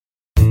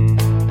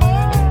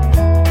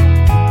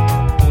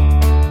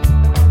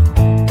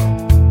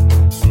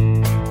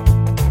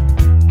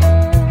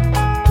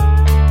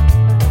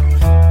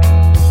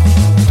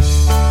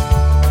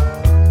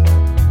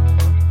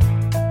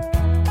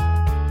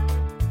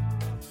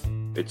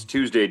It's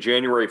Tuesday,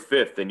 January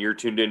 5th, and you're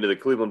tuned into the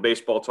Cleveland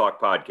Baseball Talk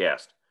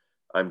podcast.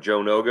 I'm Joe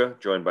Noga,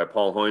 joined by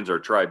Paul Hoynes, our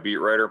Tribe beat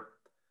writer.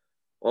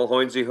 Well,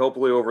 Hoynesy,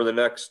 hopefully over the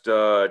next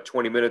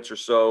 20 minutes or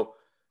so,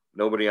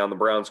 nobody on the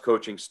Browns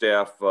coaching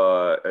staff,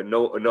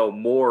 no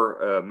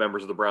more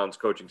members of the Browns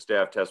coaching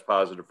staff test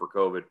positive for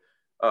COVID.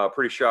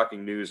 Pretty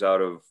shocking news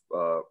out of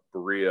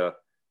Berea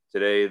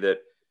today that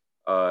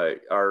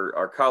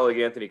our colleague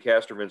Anthony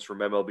Castrovince from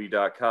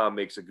MLB.com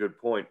makes a good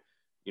point.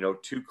 You know,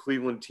 two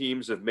Cleveland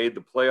teams have made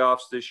the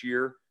playoffs this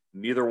year.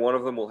 Neither one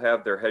of them will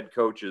have their head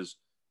coaches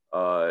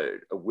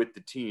with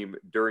the team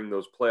during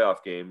those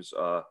playoff games.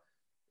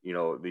 You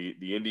know, the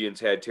Indians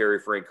had Terry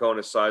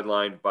Francona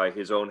sidelined by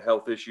his own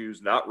health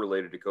issues, not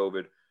related to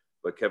COVID,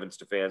 but Kevin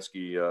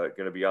Stefanski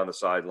going to be on the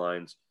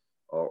sidelines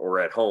or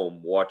at home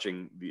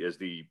watching as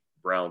the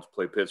Browns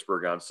play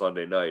Pittsburgh on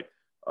Sunday night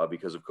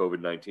because of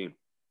COVID-19.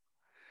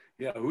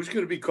 Yeah, who's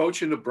going to be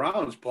coaching the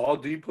Browns? Paul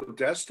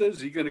DePodesta?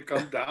 Is he going to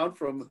come down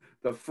from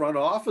the front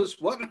office?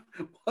 What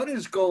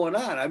is going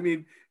on? I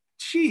mean,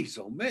 geez,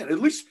 oh man! At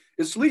least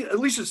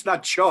it's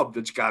not Chubb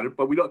that's got it,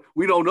 but we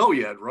don't know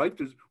yet, right?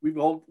 Because we've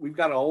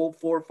got a whole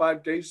 4 or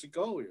 5 days to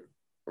go here.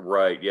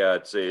 Right. Yeah.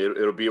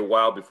 It'll be a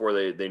while before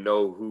they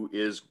know who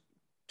is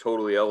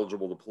totally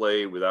eligible to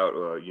play without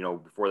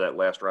before that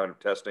last round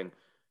of testing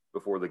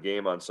before the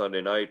game on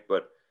Sunday night.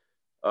 But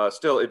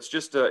still, it's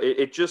just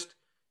it just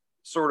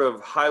sort of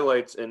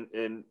highlights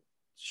and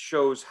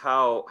shows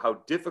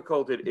how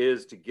difficult it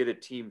is to get a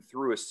team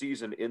through a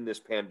season in this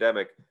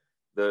pandemic,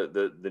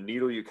 the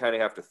needle you kind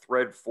of have to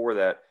thread for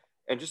that,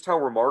 and just how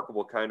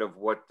remarkable kind of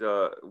what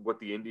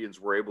the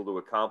Indians were able to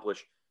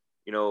accomplish.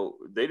 You know,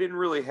 they didn't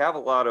really have a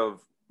lot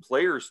of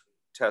players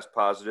test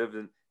positive,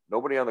 and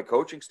nobody on the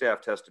coaching staff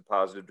tested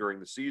positive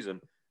during the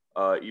season.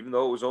 Even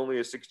though it was only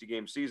a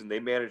 60-game season, they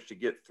managed to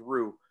get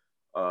through.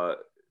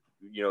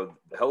 The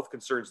health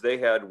concerns they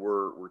had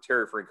were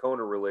Terry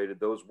Francona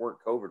related. Those weren't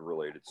COVID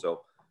related.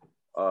 So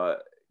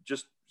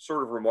just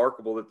sort of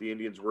remarkable that the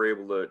Indians were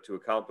able to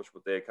accomplish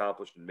what they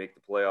accomplished and make the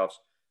playoffs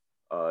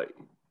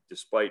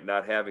despite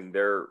not having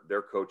their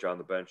coach on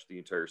the bench the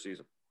entire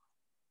season.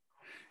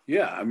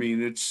 Yeah, I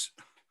mean, it's,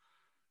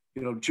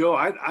 Joe,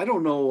 I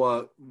don't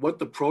know what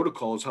the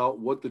protocols,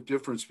 what the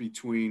difference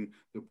between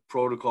the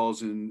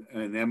protocols in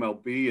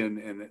MLB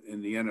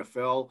and the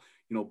NFL.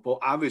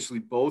 Obviously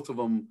both of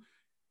them,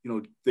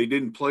 they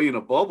didn't play in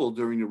a bubble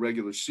during the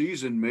regular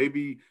season.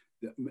 Maybe,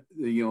 the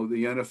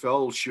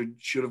NFL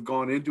should have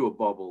gone into a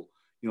bubble,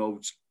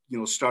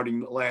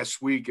 starting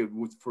last week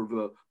for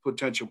the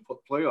potential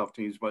playoff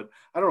teams. But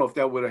I don't know if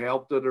that would have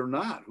helped it or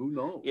not. Who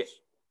knows?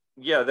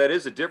 Yeah, that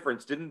is a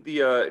difference. Didn't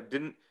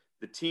the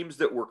teams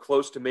that were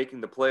close to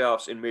making the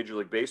playoffs in Major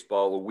League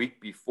Baseball a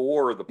week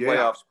before the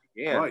playoffs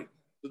began, right,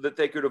 so that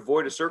they could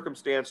avoid a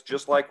circumstance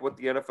just like what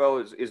the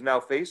NFL is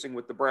now facing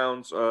with the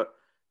Browns,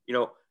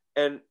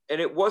 And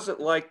it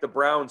wasn't like the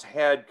Browns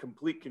had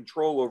complete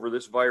control over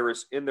this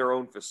virus in their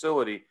own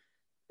facility.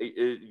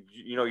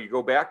 You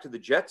go back to the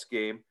Jets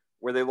game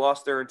where they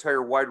lost their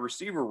entire wide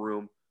receiver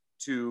room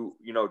to,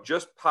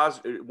 just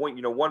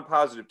one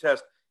positive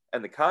test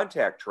and the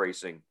contact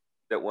tracing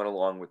that went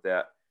along with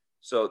that.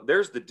 So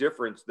there's the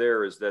difference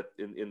there is that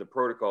in the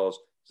protocols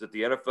is that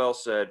the NFL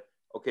said,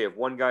 okay, if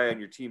one guy on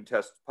your team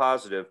tests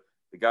positive,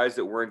 the guys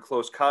that were in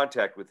close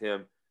contact with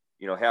him,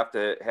 have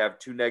to have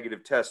 2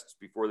 negative tests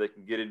before they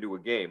can get into a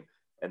game.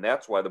 And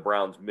that's why the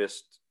Browns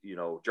missed,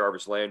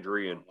 Jarvis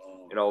Landry and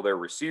all their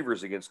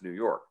receivers against New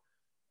York.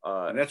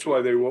 And that's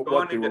why they were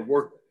working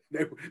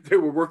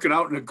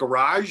out in a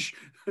garage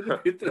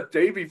the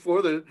day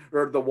before the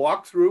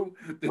walkthrough.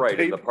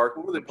 In the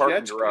parking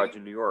garage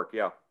in New York.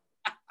 Yeah.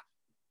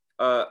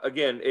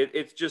 Again,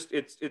 it's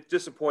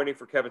disappointing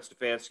for Kevin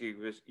Stefanski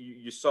because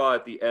you saw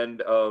at the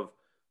end of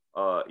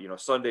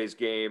Sunday's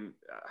game,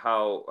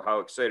 how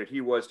excited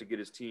he was to get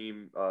his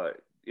team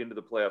into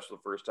the playoffs for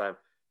the first time.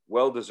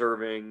 Well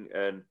deserving,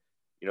 and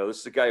this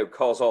is a guy who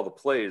calls all the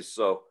plays.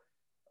 So,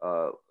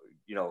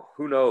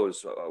 who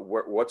knows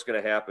what's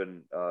going to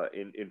happen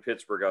in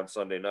Pittsburgh on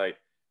Sunday night.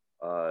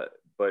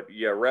 But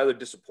yeah, rather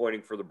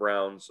disappointing for the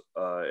Browns,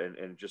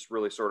 and just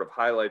really sort of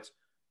highlights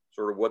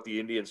sort of what the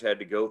Indians had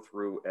to go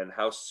through and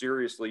how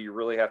seriously you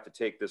really have to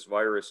take this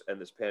virus and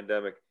this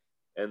pandemic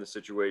and the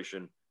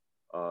situation.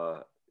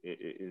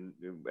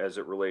 As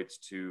it relates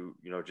to,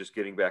 just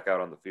getting back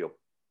out on the field.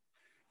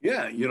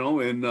 Yeah.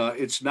 And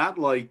it's not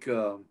like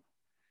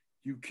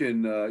you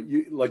can,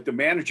 like the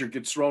manager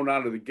gets thrown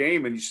out of the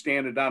game and he's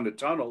standing down the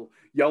tunnel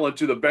yelling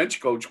to the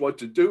bench coach what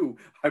to do.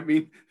 I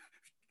mean,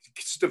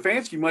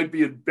 Stefanski might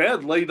be in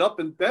bed, laid up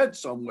in bed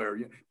somewhere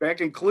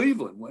back in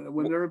Cleveland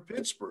when they're in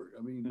Pittsburgh.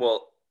 I mean,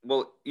 well,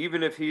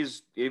 even if he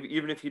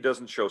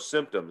doesn't show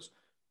symptoms,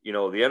 the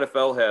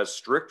NFL has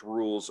strict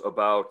rules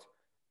about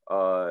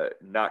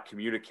not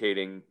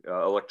communicating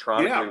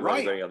electronically with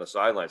anybody on the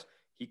sidelines.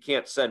 He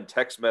can't send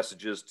text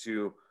messages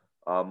to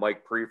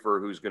Mike Prefer,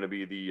 who's going to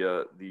be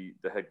the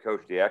head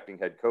coach, the acting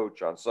head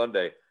coach on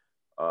Sunday.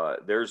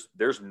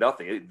 There's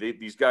nothing.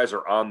 These guys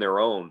are on their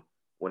own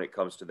when it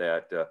comes to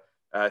that.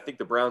 I think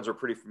the Browns are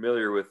pretty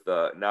familiar with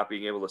not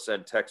being able to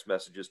send text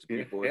messages to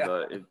people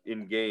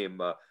in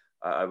game.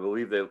 I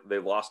believe they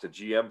lost a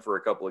GM for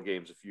a couple of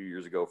games a few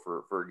years ago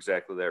for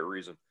exactly that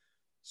reason.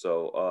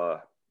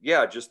 So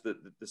yeah, just the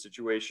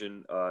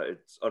situation.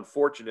 It's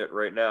unfortunate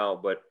right now,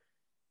 but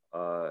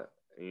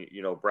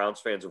Browns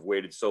fans have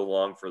waited so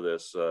long for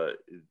this. The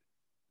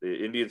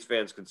Indians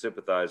fans can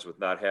sympathize with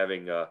not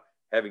having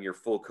your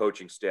full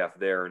coaching staff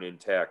there and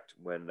intact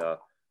when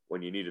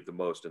you need it the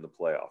most in the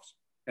playoffs.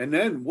 And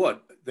then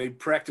what? They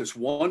practiced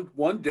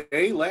one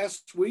day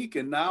last week,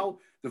 and now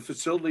the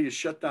facility is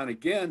shut down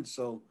again.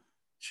 So,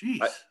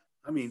 geez,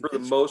 I mean, for the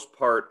most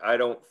part, I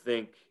don't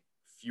think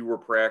fewer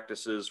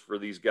practices for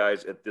these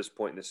guys at this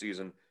point in the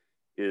season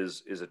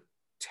is a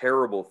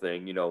terrible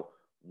thing.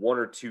 One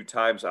or two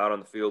times out on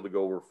the field to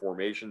go over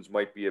formations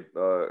might be a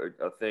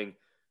thing,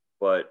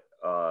 but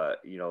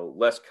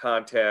less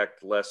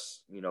contact,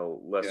 less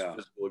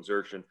physical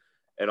exertion,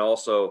 and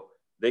also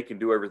they can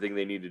do everything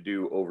they need to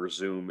do over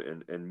Zoom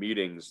and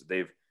meetings.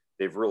 They've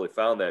really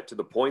found that, to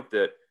the point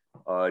that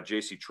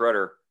J.C.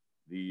 Tretter,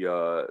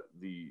 the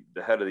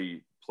head of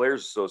the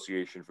Players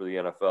Association for the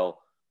NFL,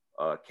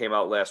 came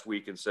out last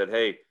week and said,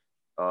 "Hey,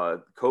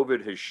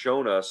 COVID has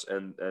shown us,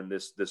 and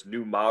this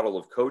new model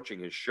of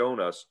coaching has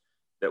shown us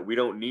that we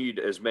don't need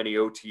as many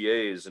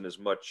OTAs and as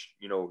much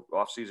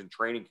off-season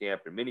training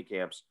camp and mini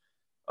camps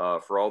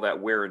for all that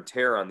wear and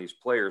tear on these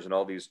players and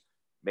all these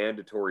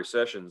mandatory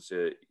sessions.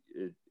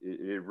 It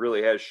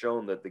really has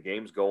shown that the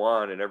games go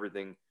on and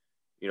everything,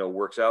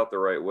 works out the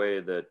right way,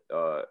 that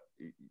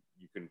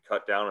you can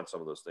cut down on some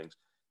of those things."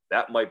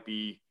 That might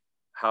be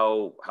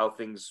how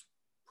things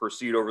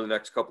proceed over the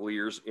next couple of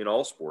years in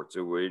all sports,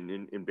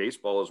 in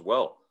baseball as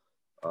well.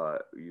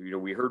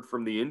 We heard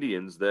from the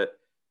Indians that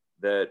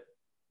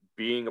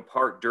being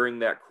apart during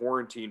that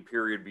quarantine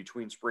period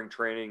between spring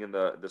training and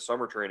the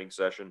summer training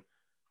session,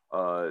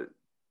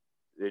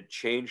 it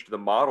changed the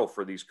model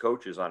for these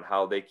coaches on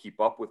how they keep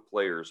up with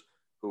players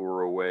who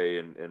are away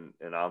and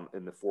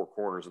in the four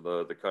corners of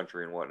the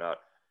country and whatnot.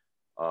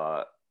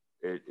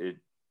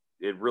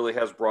 It really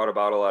has brought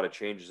about a lot of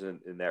changes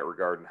in that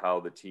regard, and how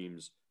the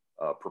teams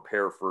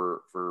prepare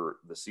for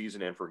the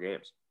season and for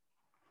games.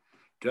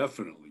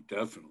 Definitely.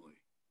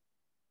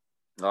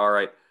 All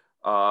right.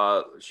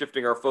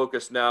 Shifting our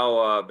focus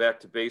now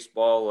back to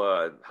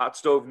baseball. Hot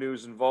stove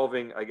news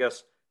involving, I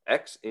guess,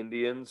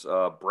 ex-Indians,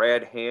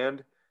 Brad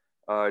Hand,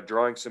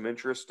 drawing some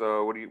interest.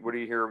 What are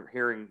you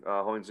hearing,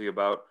 Hoinsey,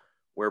 about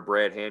where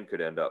Brad Hand could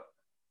end up?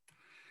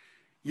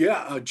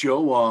 Yeah,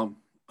 Joe.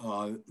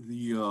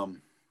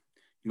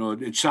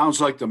 It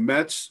sounds like the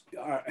Mets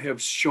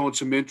have shown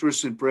some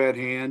interest in Brad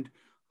Hand,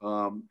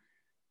 I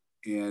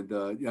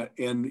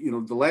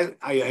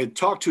had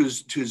talked to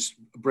his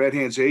Brad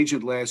Hand's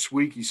agent last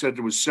week. He said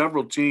there was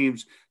several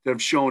teams that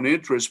have shown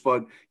interest,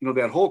 but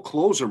that whole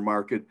closer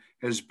market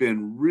has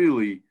been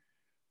really,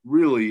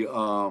 really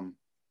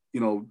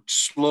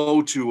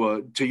slow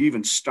to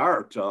even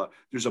start.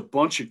 There's a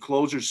bunch of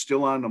closers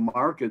still on the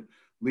market: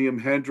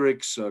 Liam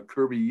Hendriks,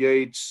 Kirby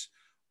Yates,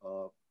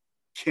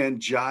 Ken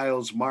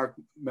Giles, Mark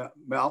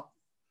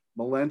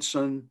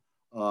Melanson,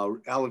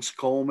 Alex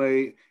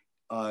Colme,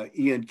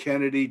 Ian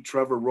Kennedy,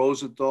 Trevor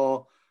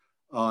Rosenthal,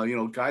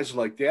 guys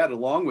like that,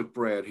 along with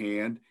Brad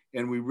Hand.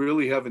 And we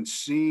really haven't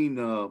seen,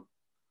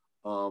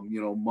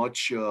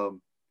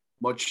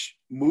 much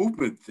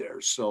movement there.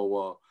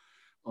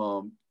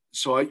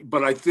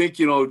 But I think,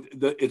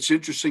 it's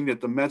interesting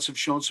that the Mets have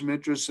shown some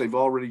interest. They've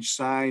already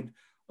signed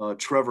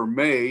Trevor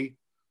May.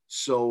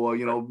 So,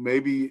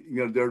 maybe,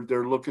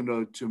 they're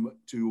looking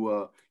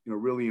to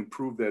really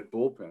improve that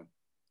bullpen.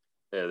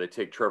 Yeah, they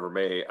take Trevor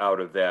May out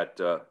of that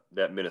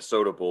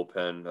Minnesota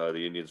bullpen.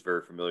 The Indians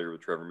very familiar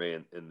with Trevor May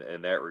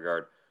in that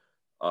regard.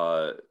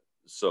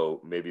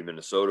 So maybe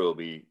Minnesota will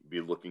be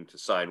looking to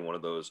sign one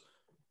of those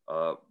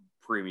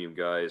premium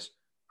guys.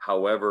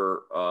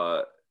 However,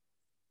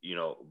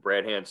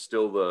 Brad Hand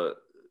still the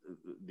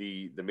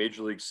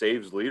Major League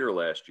saves leader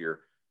last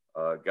year.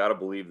 Got to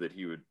believe that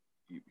he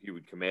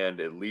would command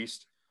at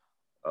least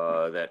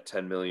that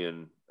 $10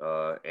 million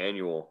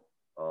annual.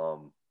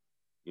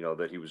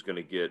 That he was going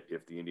to get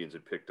if the Indians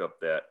had picked up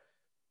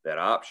that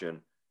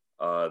option.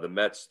 The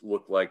Mets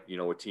look like,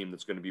 a team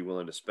that's going to be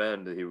willing to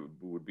spend. He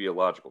would be a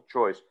logical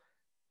choice.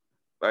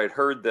 I had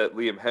heard that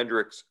Liam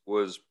Hendriks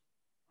was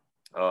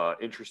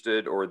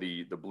interested, or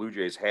the Blue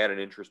Jays had an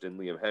interest in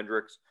Liam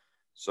Hendriks.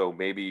 So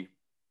maybe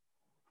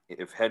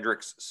if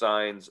Hendriks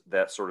signs,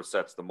 that sort of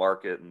sets the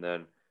market, and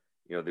then,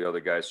 the other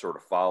guys sort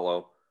of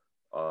follow.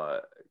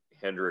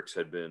 Hendriks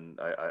had been,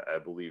 I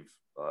believe,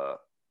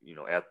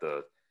 at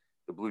the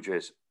Blue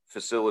Jays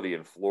facility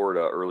in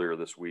Florida earlier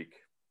this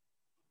week,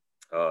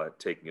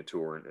 taking a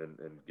tour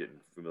and getting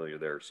familiar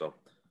there. So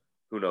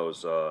who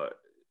knows? Yeah,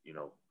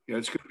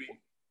 it's going to be.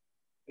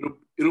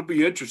 It'll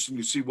be interesting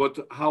to see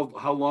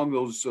how long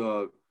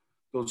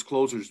those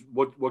closers,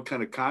 what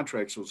kind of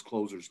contracts those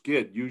closers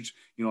get.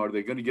 Are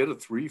they going to get a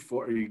 3-4?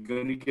 Are you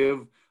going to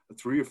give a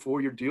 3 or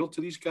 4 year deal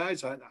to these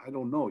guys? I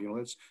don't know.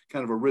 That's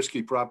kind of a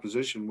risky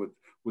proposition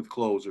with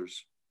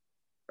closers.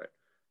 Right.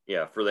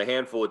 Yeah, for the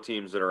handful of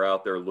teams that are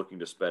out there looking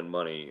to spend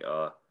money,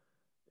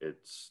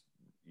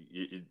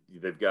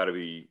 they've got to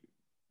be,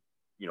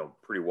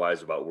 pretty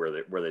wise about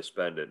where they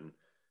spend it, and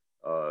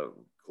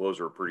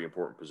clothes are a pretty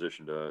important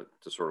position to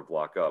sort of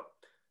lock up.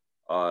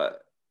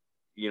 That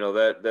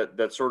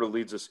sort of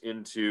leads us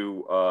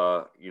into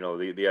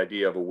the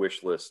idea of a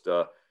wish list.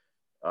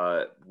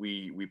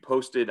 We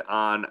posted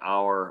on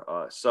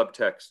our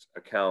subtext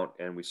account,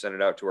 and we sent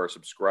it out to our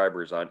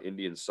subscribers on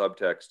Indian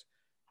Subtext,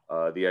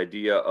 the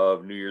idea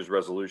of New Year's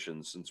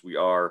resolutions, since we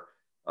are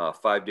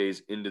 5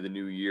 days into the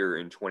new year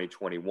in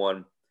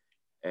 2021.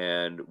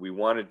 And we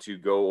wanted to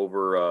go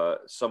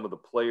over some of the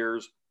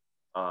players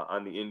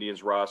on the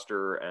Indians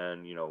roster,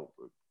 and,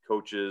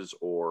 coaches,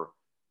 or,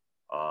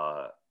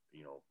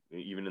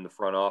 even in the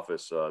front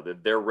office,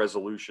 their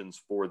resolutions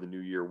for the new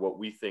year, what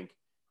we think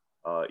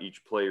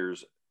each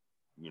player's,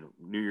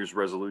 New Year's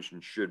resolution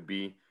should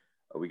be.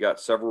 We got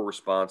several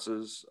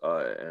responses,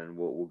 and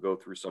we'll go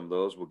through some of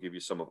those. We'll give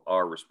you some of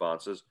our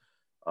responses.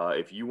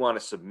 If you want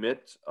to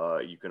submit,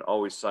 you can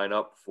always sign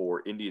up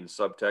for Indian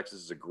Subtext.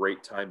 This is a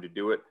great time to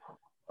do it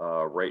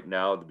right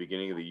now, at the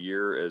beginning of the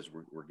year, as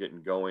we're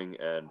getting going,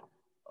 and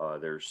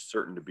there's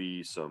certain to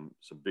be some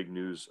big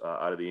news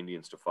out of the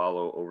Indians to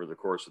follow over the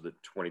course of the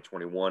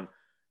 2021.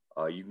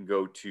 You can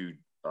go to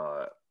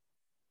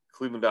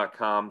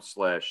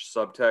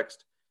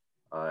cleveland.com/subtext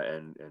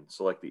and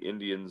select the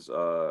Indians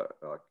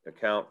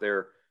account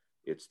there.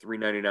 It's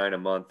 $3.99 a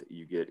month.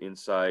 You get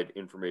inside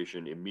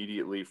information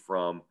immediately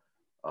from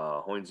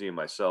Hoynesy and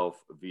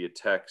myself via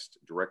text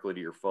directly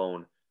to your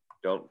phone.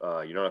 You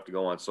don't have to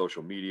go on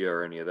social media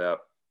or any of that.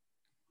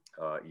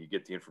 You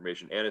get the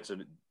information, and it's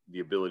the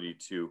ability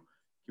to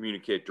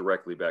communicate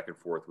directly back and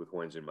forth with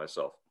Hoynesy and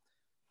myself.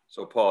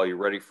 So, Paul, you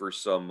ready for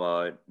some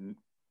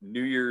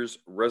New Year's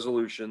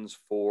resolutions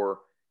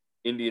for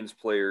Indians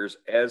players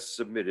as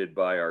submitted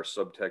by our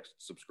Subtext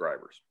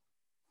subscribers?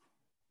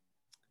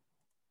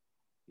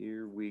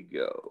 Here we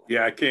go.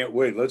 Yeah, I can't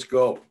wait. Let's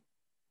go.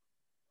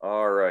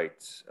 All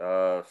right.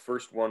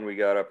 First one we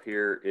got up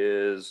here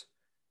is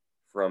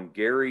from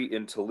Gary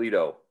in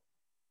Toledo.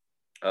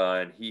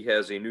 And he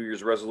has a New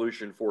Year's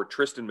resolution for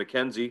Triston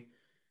McKenzie.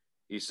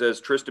 He says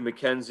Triston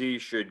McKenzie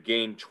should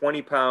gain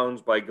 20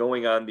 pounds by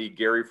going on the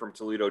Gary from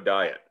Toledo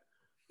diet.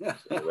 So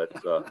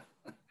that's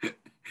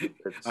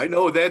I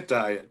know that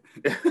diet.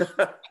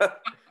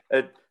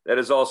 that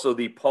is also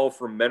the Paul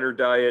from Menor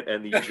diet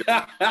and the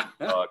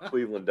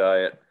Cleveland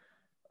diet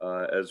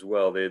as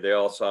well. They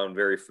all sound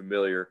very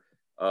familiar.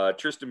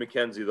 Triston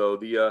McKenzie, though,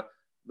 the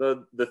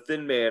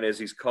thin man, as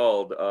he's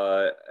called,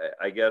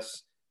 I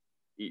guess,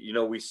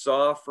 we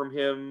saw from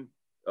him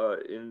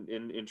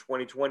in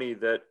 2020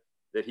 that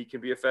he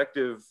can be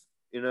effective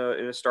in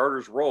a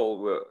starter's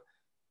role.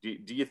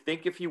 Do you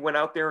think if he went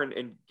out there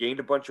and gained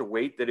a bunch of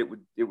weight that it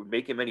would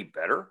make him any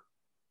better?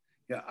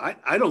 Yeah,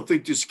 I don't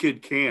think this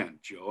kid can,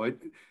 Joe.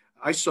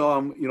 I saw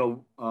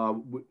him,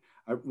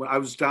 I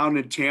was down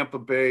in Tampa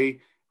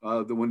Bay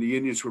when the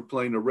Indians were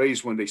playing the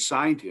Rays when they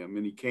signed him,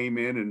 and he came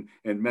in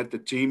and met the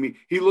team.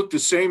 He looked the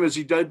same as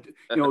he did,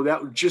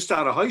 that just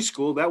out of high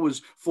school. That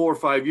was 4 or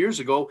 5 years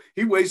ago.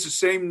 He weighs the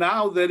same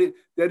now that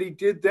he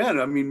did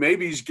then. I mean,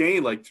 maybe he's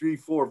gained like 3,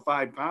 4,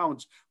 5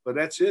 pounds, but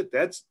that's it.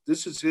 This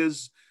is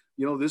his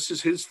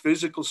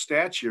physical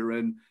stature.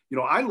 And,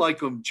 I like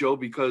him, Joe,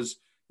 because,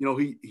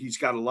 he's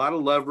got a lot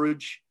of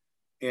leverage,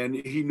 and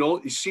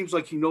he seems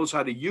like he knows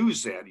how to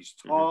use that. He's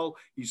tall,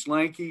 he's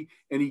lanky,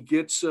 and he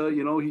gets,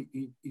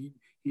 he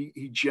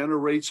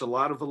generates a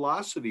lot of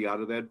velocity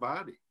out of that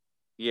body.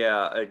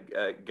 Yeah,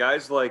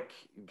 guys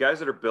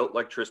that are built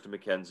like Triston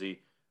McKenzie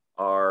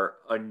are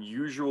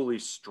unusually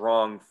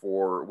strong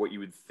for what you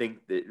would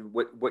think that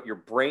what your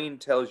brain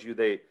tells you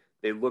they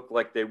look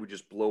like they would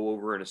just blow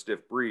over in a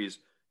stiff breeze.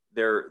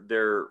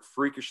 They're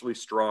freakishly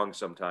strong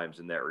sometimes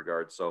in that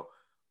regard. So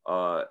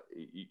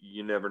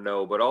you never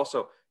know. But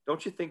also,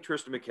 don't you think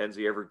Triston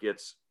McKenzie ever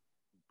gets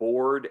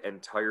bored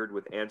and tired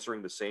with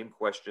answering the same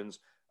questions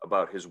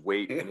about his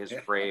weight and his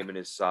frame and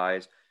his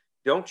size?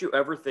 Don't you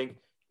ever think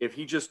if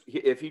he just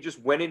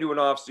went into an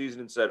off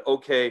season and said,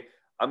 okay,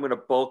 I'm going to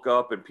bulk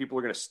up and people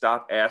are going to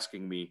stop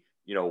asking me,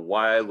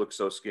 why I look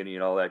so skinny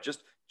and all that,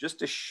 just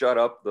to shut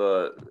up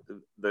the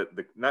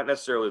not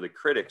necessarily the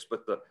critics,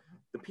 but the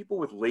people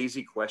with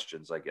lazy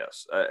questions, I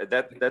guess.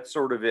 That's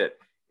sort of it.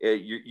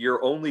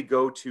 Your only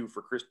go-to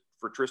for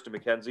Triston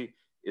McKenzie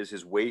is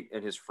his weight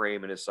and his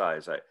frame and his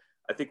size. I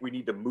think we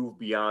need to move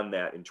beyond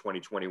that in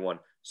 2021.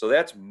 So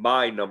that's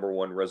my number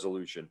one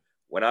resolution.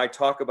 When I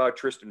talk about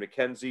Triston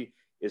McKenzie,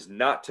 is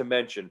not to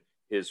mention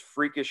his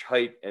freakish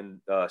height and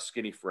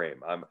skinny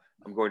frame. I'm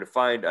going to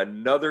find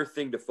another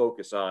thing to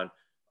focus on.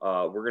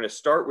 We're going to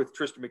start with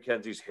Triston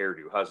McKenzie's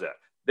hairdo. How's that?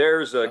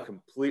 There's a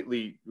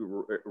completely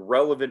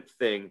relevant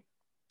thing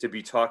to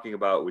be talking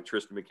about with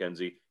Triston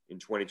McKenzie in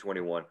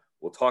 2021.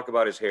 We'll talk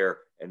about his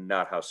hair and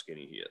not how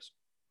skinny he is.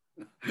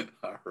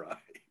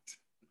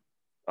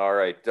 All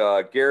right.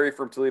 Gary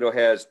from Toledo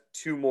has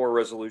 2 more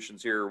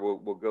resolutions here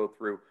we'll go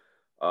through.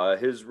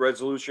 His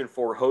resolution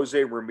for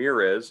Jose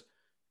Ramirez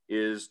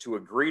is to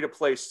agree to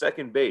play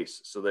second base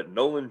so that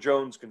Nolan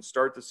Jones can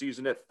start the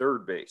season at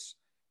third base.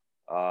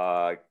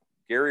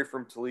 Gary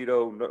from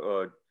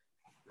Toledo,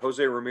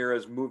 Jose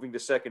Ramirez moving to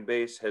second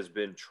base has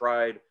been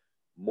tried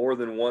more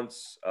than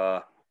once,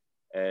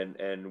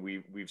 and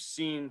we've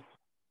seen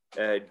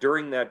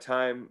during that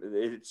time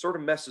it sort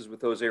of messes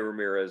with Jose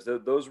Ramirez.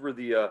 Those were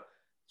the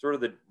sort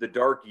of the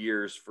dark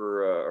years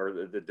for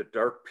or the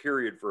dark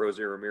period for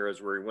Jose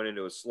Ramirez, where he went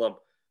into a slump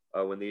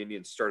when the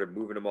Indians started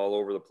moving him all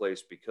over the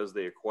place because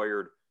they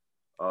acquired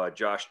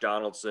Josh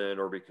Donaldson,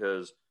 or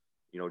because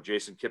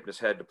Jason Kipnis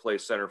had to play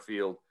center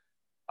field.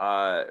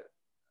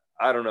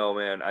 I don't know,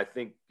 man. I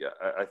think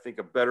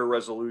a better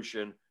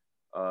resolution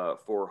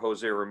for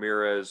Jose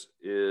Ramirez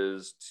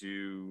is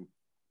to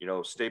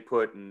stay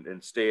put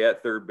and stay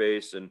at third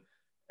base and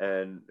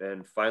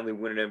finally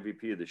win an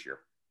MVP this year.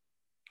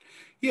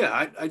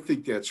 Yeah, I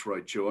think that's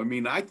right, Joe. I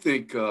mean, I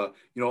think I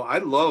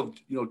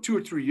loved 2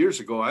 or 3 years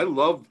ago, I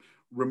loved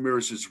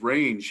Ramirez's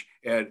range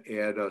at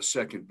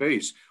second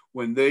base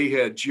when they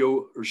had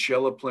Joe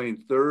Urshela playing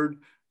third,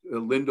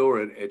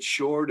 Lindor at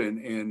short,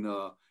 and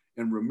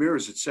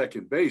Ramirez at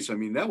second base. I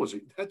mean,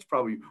 that's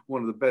probably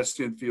one of the best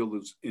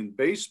infielders in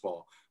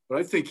baseball. But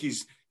I think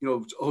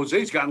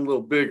Jose's gotten a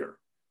little bigger,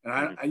 and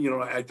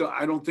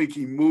I don't think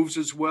he moves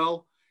as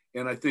well.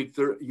 And I think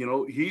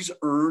he's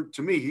earned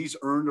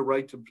the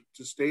right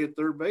to stay at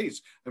third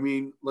base. I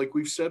mean, like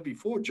we've said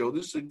before, Joe,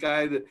 this is a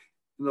guy that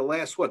in the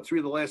last 3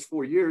 of the last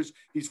 4 years,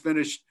 he's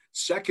finished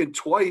second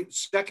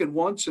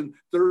once and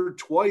third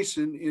twice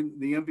in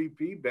the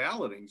MVP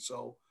balloting.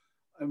 So,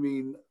 I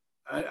mean,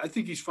 I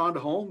think he's found a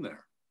home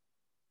there.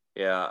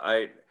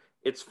 Yeah,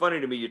 it's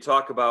funny to me. You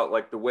talk about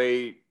like the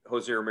way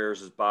Jose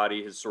Ramirez's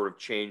body has sort of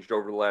changed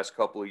over the last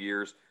couple of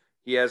years.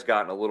 He has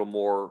gotten a little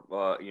more,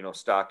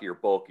 stockier,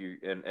 bulky,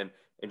 and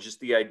just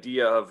the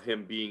idea of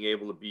him being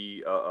able to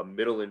be a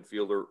middle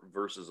infielder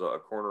versus a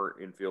corner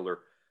infielder.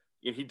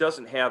 He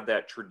doesn't have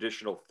that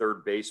traditional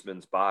third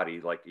baseman's body.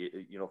 Like,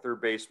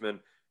 third baseman,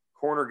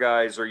 corner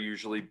guys are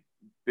usually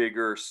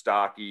bigger,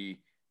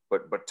 stocky,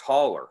 but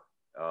taller.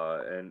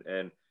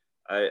 And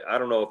I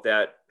don't know if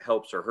that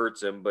helps or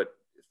hurts him, but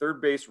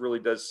third base really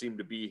does seem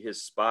to be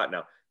his spot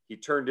now. He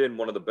turned in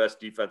one of the best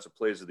defensive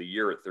plays of the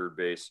year at third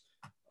base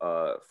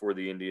for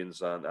the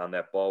Indians on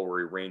that ball where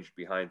he ranged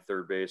behind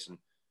third base. And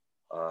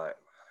I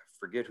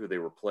forget who they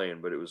were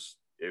playing, but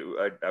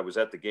I was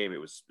at the game.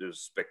 It was a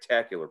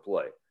spectacular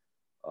play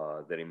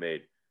that he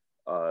made.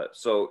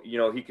 So,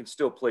 he can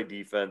still play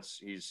defense.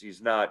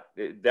 He's not,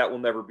 that will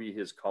never be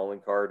his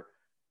calling card,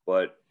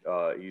 but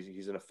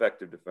he's an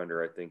effective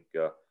defender. I think,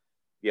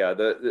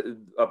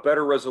 a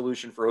better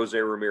resolution for Jose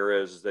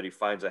Ramirez is that he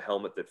finds a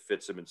helmet that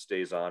fits him and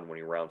stays on when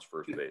he rounds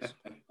first base.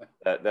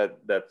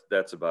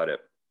 That's about it.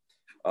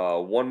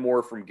 One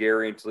more from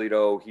Gary in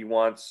Toledo. He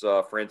wants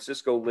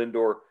Francisco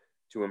Lindor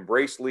to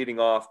embrace leading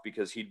off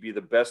because he'd be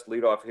the best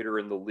leadoff hitter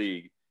in the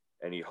league,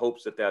 and he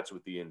hopes that that's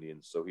with the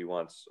Indians. So he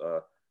wants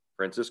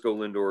Francisco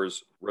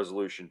Lindor's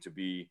resolution to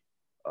be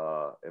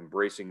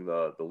embracing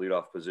the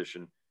leadoff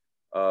position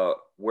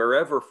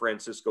wherever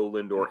Francisco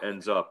Lindor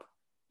ends up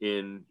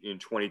in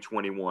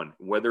 2021,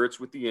 whether it's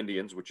with the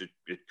Indians, which it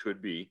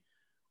could be,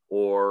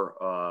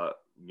 or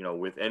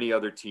with any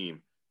other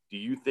team. Do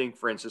you think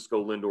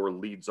Francisco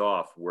Lindor leads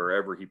off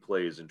wherever he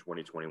plays in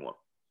 2021?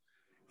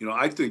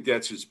 I think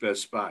that's his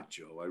best spot,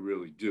 Joe. I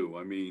really do.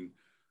 I mean,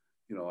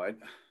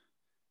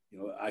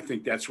 I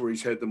think that's where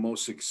he's had the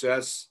most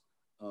success.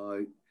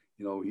 I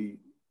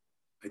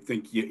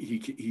think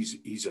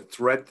he's a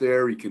threat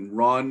there. He can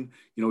run.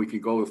 He can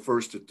go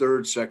first to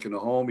third, second to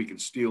home. He can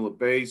steal a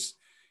base,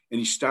 and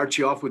he starts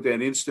you off with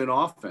that instant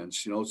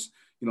offense.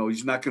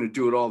 He's not going to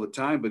do it all the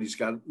time, but he's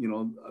got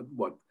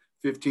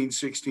 15,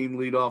 16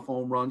 leadoff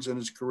home runs in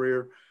his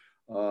career.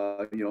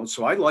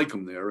 So I like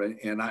him there.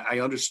 And I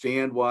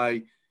understand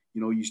why,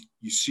 you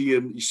see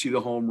him, you see the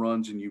home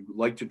runs, and you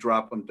like to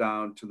drop him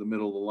down to the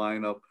middle of the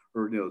lineup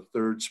or,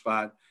 third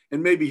spot.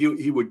 And maybe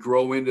he would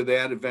grow into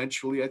that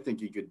eventually. I think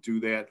he could do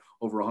that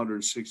over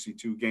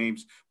 162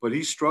 games, but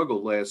he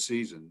struggled last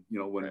season,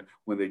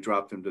 when they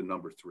dropped him to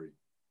number 3.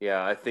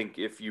 Yeah, I think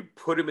if you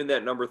put him in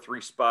that number 3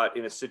 spot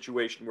in a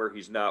situation where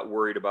he's not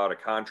worried about a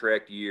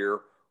contract year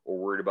or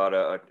worried about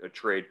a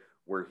trade,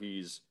 where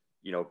he's,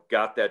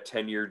 got that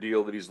 10-year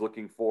deal that he's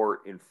looking for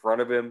in front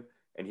of him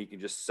and he can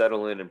just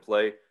settle in and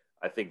play,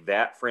 I think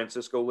that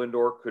Francisco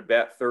Lindor could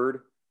bat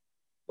third.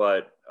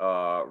 But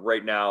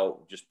right now,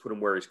 just put him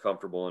where he's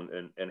comfortable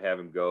and have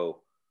him go.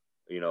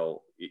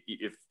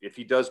 If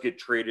he does get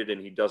traded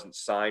and he doesn't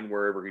sign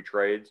wherever he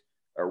trades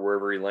or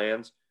wherever he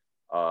lands,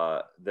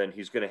 then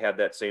he's going to have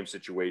that same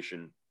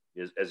situation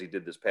as he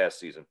did this past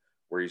season,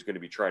 where he's going to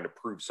be trying to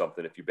prove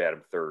something if you bat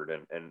him third.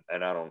 And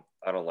I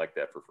don't like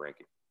that for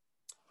Frankie.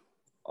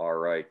 All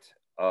right.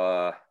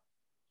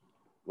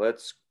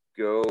 Let's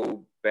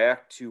go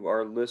back to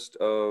our list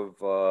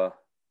of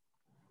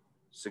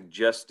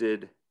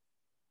suggested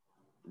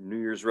New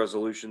Year's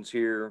resolutions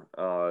here.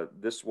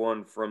 This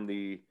one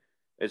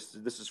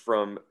this is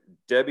from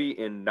Debbie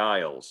and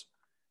Niles.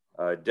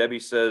 Debbie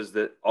says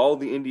that all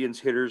the Indians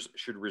hitters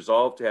should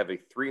resolve to have a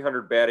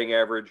 300 batting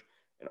average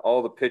and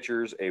all the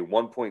pitchers a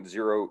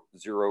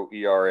 1.00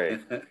 ERA.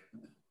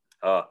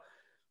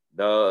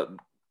 The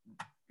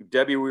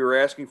Debbie, we were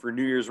asking for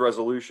New Year's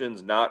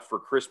resolutions, not for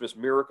Christmas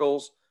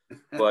miracles.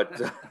 But,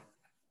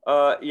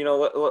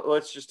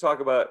 let's just talk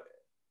about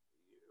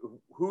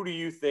who do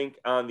you think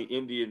on the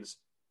Indians'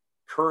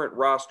 current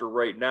roster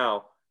right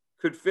now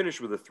could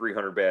finish with a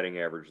 300 batting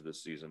average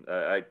this season?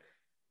 I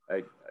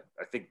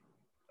think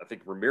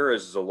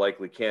Ramirez is a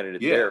likely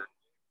candidate there.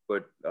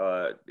 But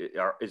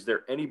is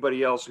there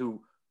anybody else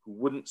who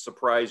wouldn't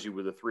surprise you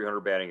with a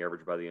 300 batting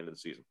average by the end of the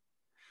season?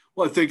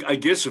 Well, I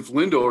guess if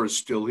Lindor is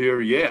still here,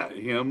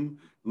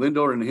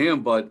 Lindor and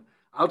him. But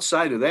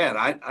outside of that,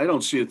 I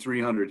don't see a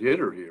 300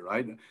 hitter here.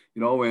 I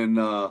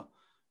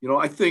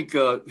think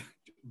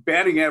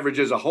batting average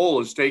as a whole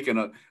has taken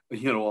a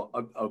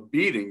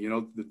beating.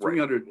 The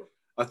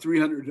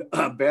 300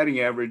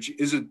 batting average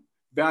isn't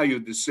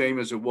valued the same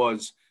as it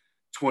was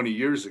 20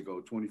 years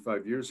ago,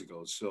 25 years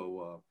ago.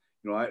 So,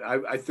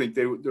 I think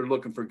they're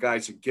looking for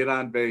guys that get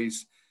on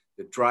base,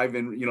 that drive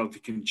in,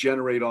 that can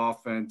generate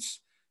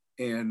offense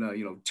and,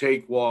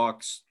 take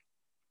walks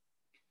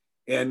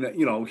and,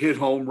 hit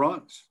home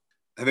runs.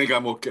 I think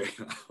I'm okay.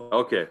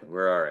 Okay,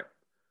 we're all right.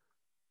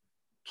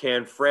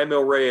 Can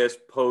Franmil Reyes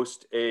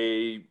post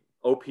a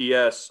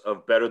OPS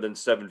of better than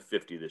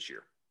 750 this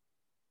year?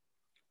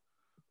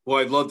 Well,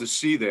 I'd love to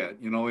see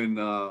that,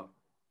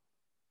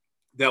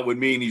 that would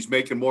mean he's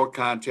making more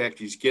contact.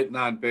 He's getting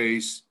on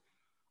base.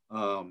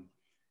 And,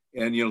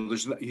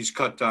 he's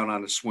cut down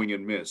on a swing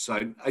and miss.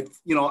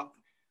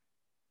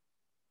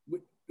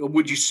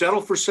 Would you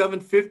settle for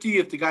 750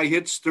 if the guy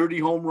hits 30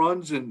 home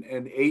runs and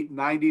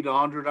 890 to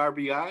 100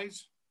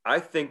 RBIs? I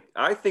think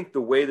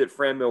the way that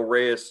Franmil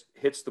Reyes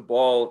hits the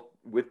ball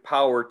with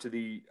power to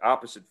the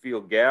opposite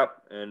field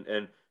gap,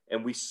 and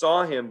we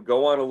saw him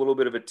go on a little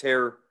bit of a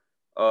tear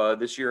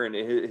this year, and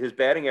his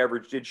batting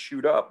average did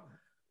shoot up.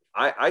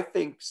 I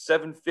think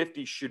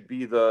 750 should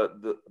be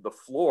the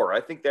floor.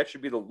 I think that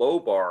should be the low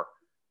bar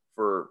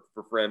for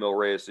Franmil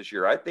Reyes this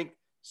year. I think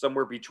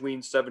somewhere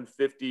between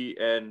 750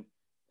 and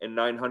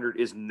 900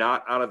 is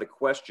not out of the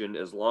question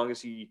as long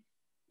as he,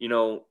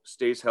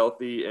 stays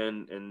healthy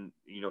and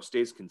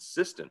stays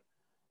consistent.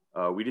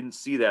 We didn't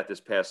see that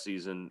this past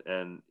season,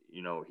 and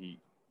he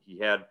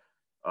had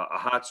a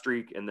hot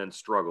streak and then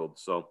struggled.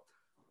 So,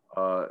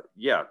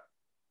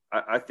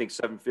 I think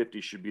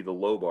 750 should be the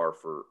low bar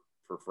for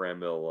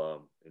Franmil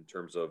in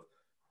terms of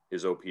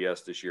his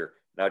OPS this year.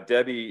 Now,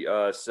 Debbie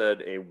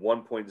said a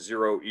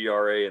 1.0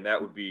 ERA, and that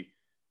would be,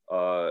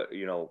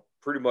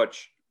 pretty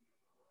much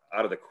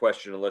out of the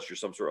question unless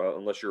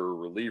you're a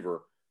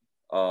reliever.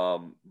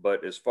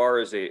 But as far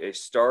as a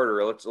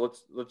starter,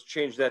 let's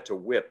change that to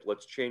WHIP.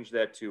 Let's change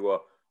that to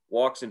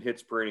walks and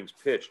hits per innings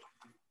pitched.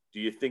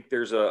 Do you think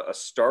there's a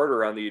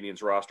starter on the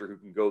Indians roster who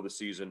can go the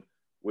season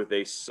with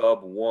a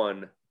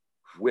sub-1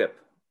 WHIP?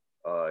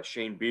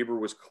 Shane Bieber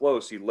was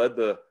close.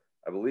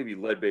 I believe he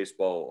led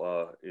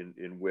baseball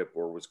in WHIP,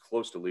 or was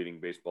close to leading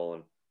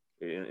baseball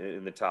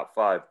in the top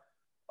 5.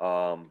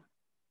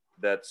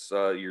 That's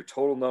your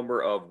total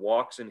number of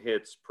walks and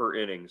hits per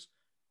innings,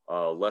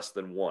 less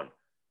than 1.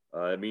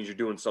 It means you're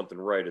doing something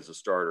right as a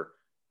starter.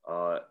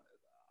 I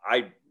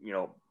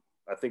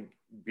think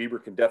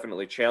Bieber can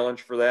definitely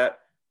challenge for that.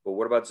 But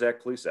what about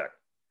Zach Plesac?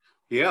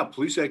 Yeah,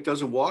 Plesac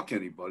doesn't walk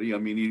anybody. I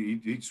mean,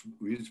 his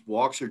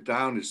walks are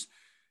down.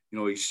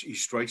 He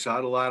strikes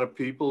out a lot of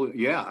people.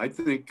 Yeah, I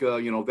think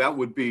it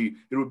would be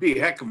a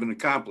heck of an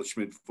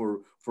accomplishment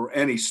for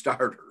any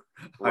starter.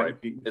 Right,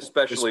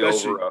 especially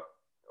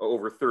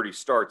over 30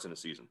 starts in a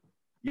season.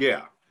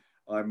 Yeah,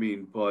 I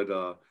mean,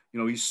 but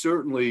he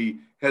certainly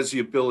has the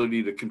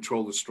ability to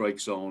control the strike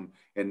zone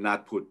and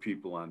not put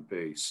people on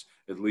base,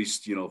 at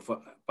least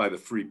by the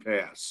free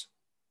pass.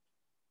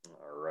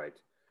 All right.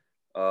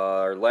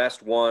 Our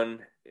last one,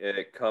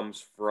 it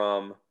comes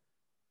from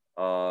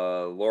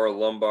Laura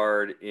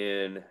Lombard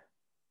in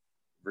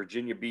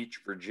Virginia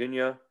Beach,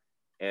 Virginia,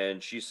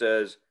 and she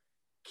says,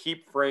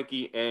 "Keep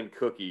Frankie and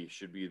Cookie"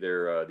 should be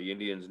their the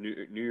Indians'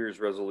 New Year's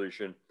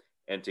resolution,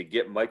 and to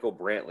get Michael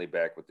Brantley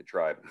back with the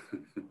Tribe.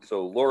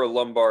 So Laura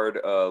Lombard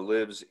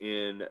lives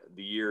in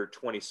the year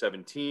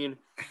 2017,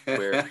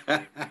 where he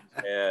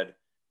had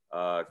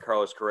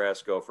Carlos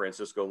Carrasco,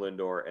 Francisco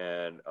Lindor,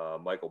 and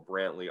Michael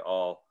Brantley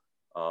all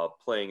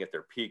playing at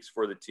their peaks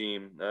for the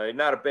team.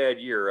 Not a bad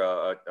year,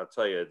 I'll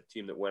tell you. The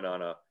team that went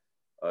on a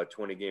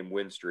 20-game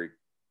win streak,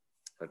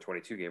 a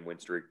 22-game win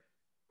streak.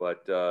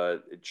 But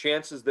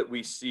chances that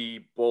we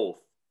see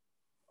both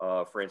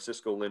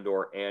Francisco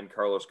Lindor and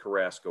Carlos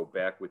Carrasco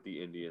back with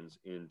the Indians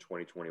in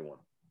 2021.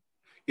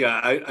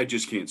 Yeah, I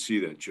just can't see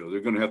that, Joe.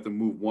 They're going to have to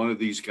move one of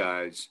these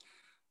guys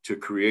to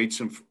create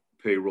some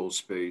payroll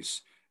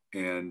space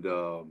and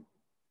to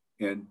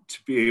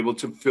be able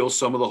to fill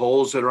some of the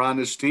holes that are on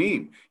this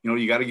team.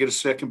 You got to get a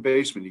second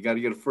baseman. You got to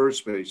get a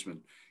first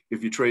baseman.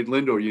 If you trade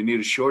Lindor, you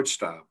need a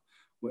shortstop.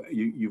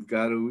 You've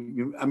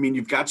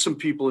got some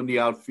people in the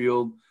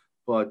outfield,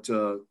 but,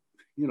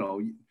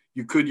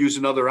 you could use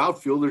another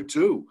outfielder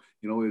too.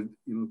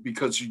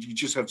 Because you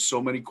just have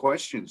so many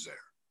questions there.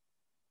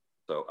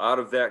 So out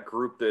of that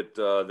group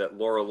that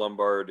Laura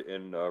Lombard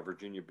and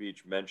Virginia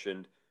Beach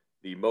mentioned,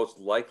 the most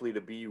likely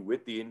to be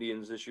with the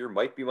Indians this year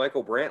might be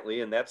Michael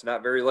Brantley, and that's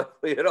not very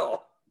likely at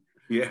all.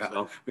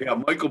 Yeah,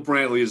 Michael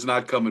Brantley is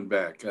not coming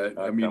back.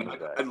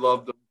 I'd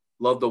love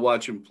to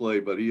watch him play,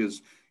 but he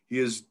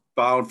is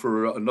bound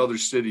for another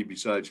city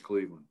besides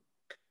Cleveland.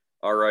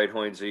 All right,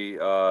 Hoynesy.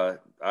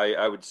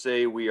 I would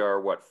say we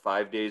are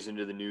 5 days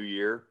into the new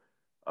year,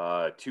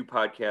 2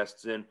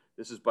 podcasts in.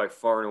 This is by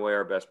far and away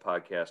our best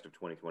podcast of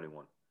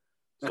 2021.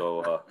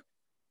 So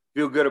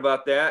feel good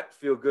about that.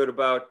 Feel good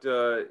about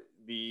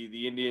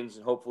the Indians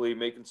and hopefully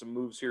making some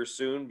moves here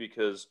soon,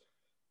 because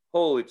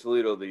holy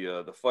Toledo,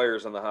 the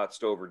fires on the hot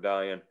stove are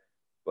dying.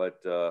 But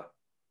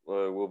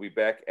we'll be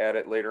back at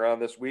it later on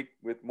this week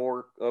with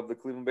more of the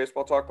Cleveland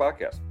Baseball Talk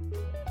podcast.